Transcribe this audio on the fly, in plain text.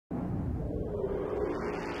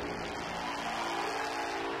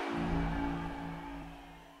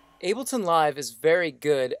Ableton Live is very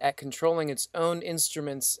good at controlling its own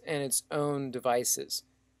instruments and its own devices.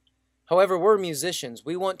 However, we're musicians.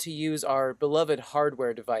 We want to use our beloved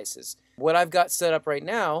hardware devices. What I've got set up right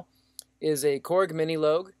now is a Korg Mini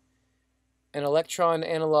Logue, an Electron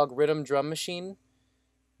analog rhythm drum machine,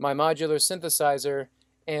 my modular synthesizer,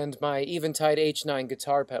 and my Eventide H9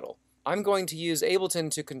 guitar pedal. I'm going to use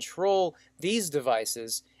Ableton to control these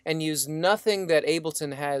devices and use nothing that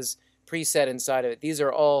Ableton has preset inside of it. These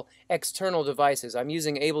are all external devices. I'm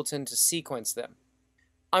using Ableton to sequence them.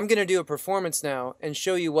 I'm going to do a performance now and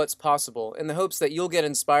show you what's possible in the hopes that you'll get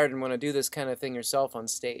inspired and want to do this kind of thing yourself on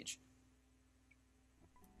stage.